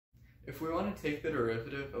if we want to take the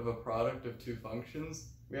derivative of a product of two functions,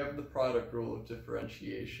 we have the product rule of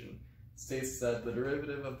differentiation. It states that the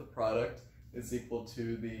derivative of the product is equal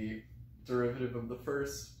to the derivative of the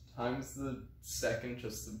first times the second,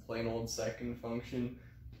 just the plain old second function,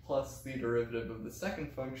 plus the derivative of the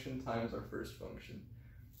second function times our first function.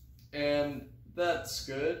 And that's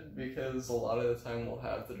good because a lot of the time we'll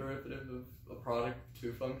have the derivative of a product of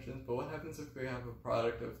two functions, but what happens if we have a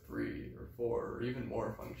product of 3 or 4 or even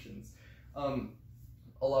more functions?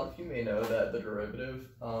 A lot of you may know that the derivative,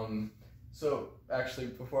 so actually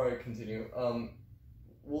before I continue,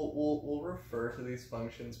 we'll refer to these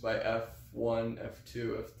functions by f1,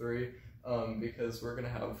 f2, f3, because we're going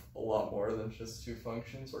to have a lot more than just two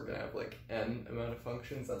functions. We're going to have like n amount of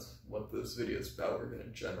functions. That's what this video is about. We're going to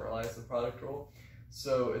generalize the product rule.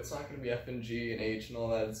 So it's not going to be f and g and h and all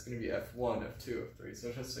that. It's going to be f1, f2, f3.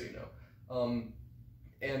 So just so you know.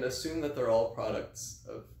 And assume that they're all products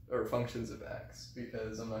of, or functions of x,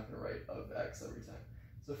 because I'm not going to write of x every time.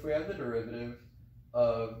 So if we have the derivative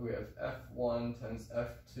of, we have f1 times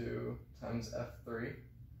f2 times f3.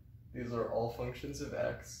 These are all functions of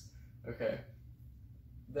x. Okay,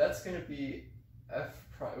 that's going to be f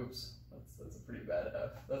prime, oops, that's a pretty bad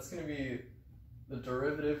f. That's going to be the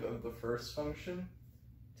derivative of the first function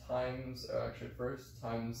times, actually first,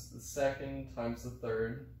 times the second, times the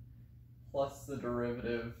third, plus the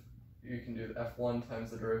derivative, you can do f1 times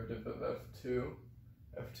the derivative of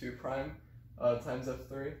f2 prime, times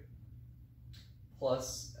f3,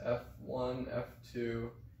 plus f1, f2,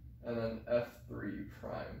 and then f3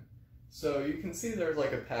 prime. So you can see there's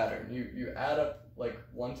like a pattern. You add up like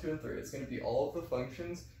 1, 2, and 3. It's going to be all of the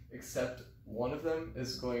functions except one of them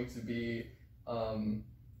is going to be,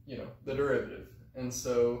 you know, the derivative. And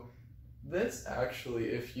so this actually,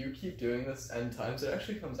 if you keep doing this n times, it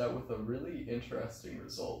actually comes out with a really interesting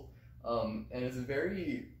result. And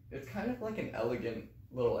it's kind of like an elegant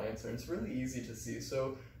little answer. It's really easy to see.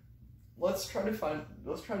 So let's try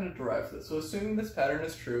to derive this. So assuming this pattern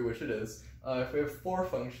is true, which it is, if we have 4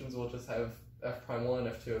 functions, we'll just have f prime 1,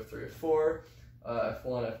 f2, f3, f4, f1,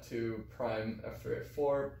 f2 prime, f3,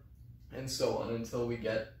 f4, and so on until we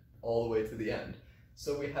get all the way to the end.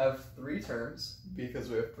 So we have 3 terms because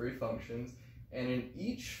we have 3 functions, and in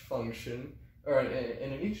each function, or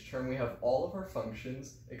in each term, we have all of our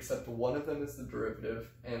functions except one of them is the derivative,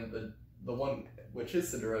 and the one which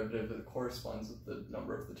is the derivative that corresponds with the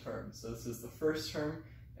number of the terms. So this is the first term,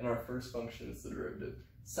 and our first function is the derivative.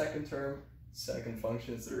 Second term, second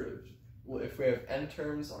function is the derivative. Well, if we have n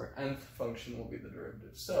terms, our nth function will be the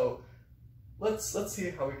derivative. So let's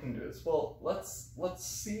see how we can do this. Well, let's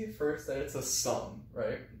see first that it's a sum,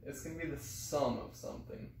 right? It's going to be the sum of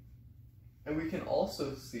something. And we can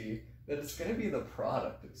also see that it's going to be the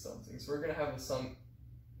product of something. So we're going to have a sum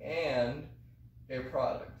and a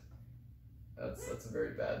product. That's a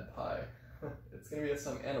very bad pie. It's going to be a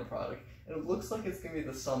sum and a product. And it looks like it's going to be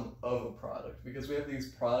the sum of a product because we have these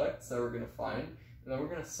products that we're going to find, and then we're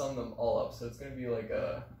going to sum them all up. So it's going to be like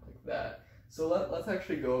that. So let's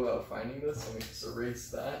actually go about finding this. Let me just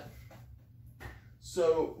erase that.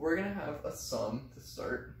 So we're going to have a sum to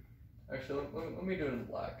start. Actually, let me do it in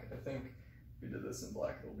black. I think if we did this in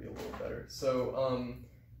black, it'll be a little better. So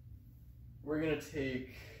we're going to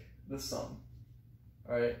take the sum,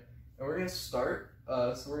 all right? And we're going to start,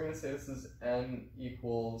 so we're going to say this is n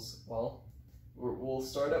equals, well, we'll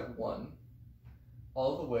start at 1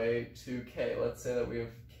 all the way to k. Let's say that we have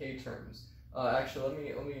k terms.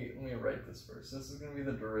 Actually, let me write this first. This is going to be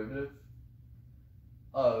the derivative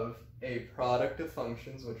of a product of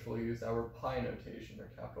functions, which we'll use our pi notation, or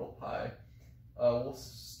capital pi. We'll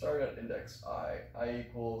start at index I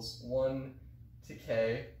equals 1 to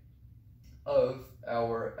k of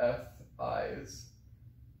our fi's,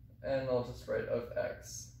 and I'll just write of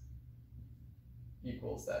x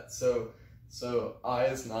equals that. So I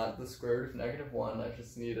is not the square root of -1, I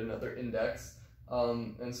just need another index.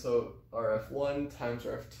 And so our f1 times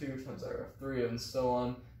our f2 times our f3 and so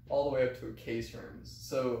on, all the way up to k terms.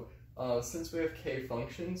 So since we have k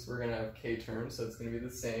functions, we're going to have k terms, so it's going to be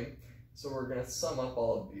the same. So we're going to sum up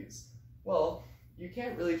all of these. Well, you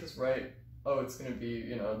can't really just write, oh, it's going to be,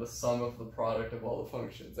 you know, the sum of the product of all the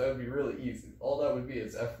functions. That would be really easy. All that would be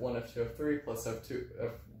is f1, f2, f3 plus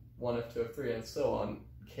f1, f2, f3, and so on,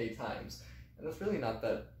 k times. And that's really not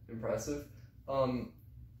that impressive.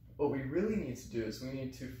 What we really need to do is we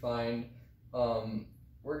need to find,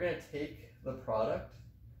 we're going to take the product.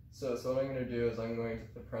 So what I'm going to do is I'm going to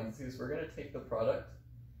put parentheses. We're going to take the product.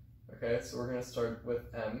 Okay, so we're going to start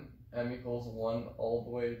with m equals 1 all the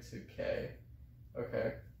way to k.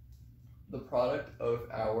 Okay, the product of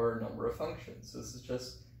our number of functions. So this is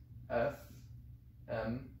just f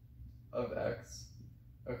m of x,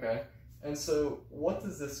 okay? And so what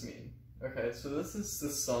does this mean? Okay, so this is the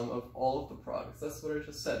sum of all of the products. That's what I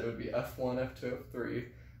just said. It would be f1, f2, f3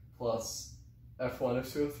 plus f1,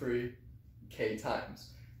 f2, f3 k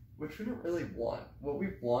times, which we don't really want. What we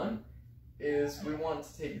want is we want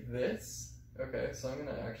to take this. Okay, so I'm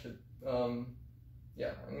going to actually,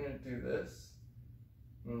 yeah, I'm going to do this.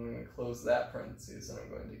 I'm going to close that parentheses, and I'm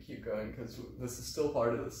going to keep going because this is still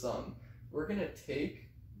part of the sum. We're going to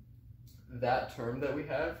take that term that we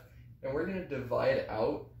have, and we're going to divide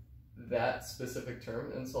out that specific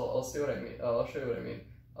term, and so I'll see what I mean. I'll show you what I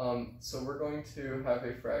mean. So we're going to have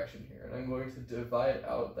a fraction here, and I'm going to divide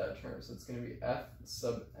out that term. So it's going to be f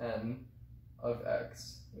sub n of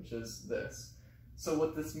x, which is this. So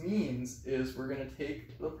what this means is we're going to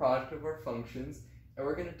take the product of our functions, and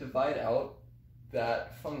we're going to divide out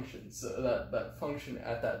that function, so that function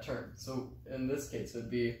at that term. So in this case, it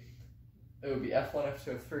would be f1,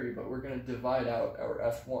 f2, f3, but we're going to divide out our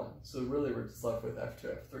f1. So really, we're just left with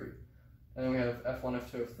f2, f3. And then we have f1,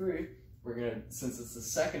 f2, f3. We're going to, since it's the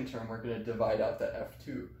second term, we're going to divide out that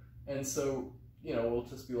f2. And so, you know, we'll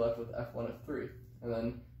just be left with f1, f3. And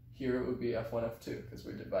then here it would be f1, f2, because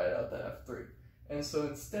we divided out that f3. And so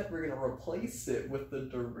instead, we're going to replace it with the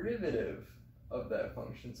derivative of that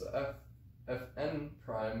function. So fn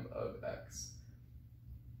prime of x.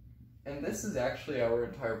 And this is actually our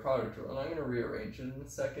entire product rule, and I'm going to rearrange it in a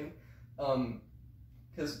second.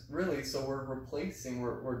 Because really, so we're replacing,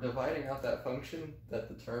 we're dividing out that function, that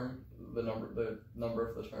the term, the number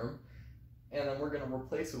of the term, and then we're going to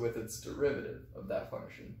replace it with its derivative of that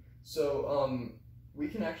function. So we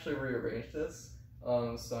can actually rearrange this.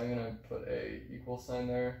 So I'm going to put a equal sign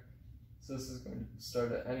there. So this is going to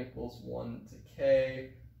start at n equals 1 to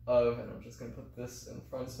k of, and I'm just going to put this in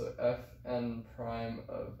front, so fn prime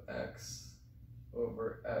of x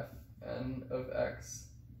over fn of x.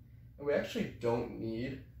 And we actually don't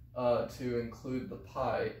need to include the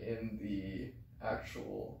pi in the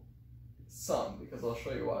actual sum, because I'll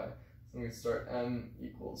show you why. So we start m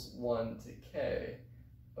equals 1 to k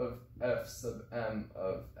of f sub m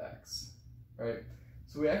of x, right?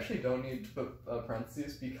 So we actually don't need to put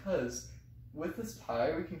parentheses, because with this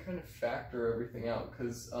pi, we can kind of factor everything out,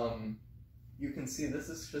 because you can see this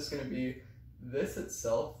is just going to be this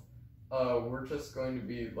itself. We're just going to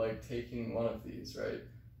be like taking one of these, right?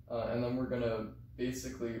 And then we're going to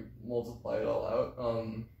basically multiply it all out.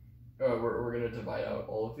 We're going to divide out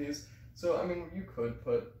all of these. So, I mean, you could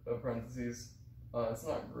put a parentheses. It's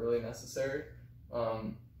not really necessary.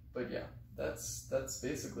 But yeah, that's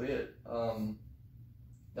basically it.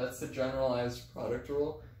 That's the generalized product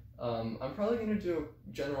rule. I'm probably going to do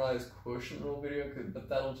a generalized quotient rule video, but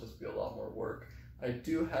that'll just be a lot more work. I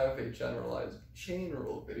do have a generalized chain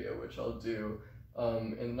rule video, which I'll do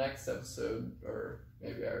in the next episode, or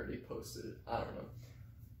maybe I already posted it, I don't know.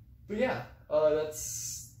 But yeah,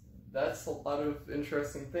 that's a lot of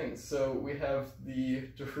interesting things. So we have the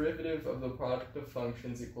derivative of the product of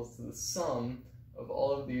functions equals to the sum of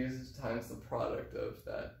all of these times the product of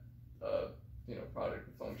that, product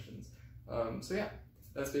of functions. So yeah.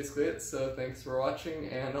 That's basically it, so thanks for watching,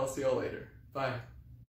 and I'll see y'all later. Bye!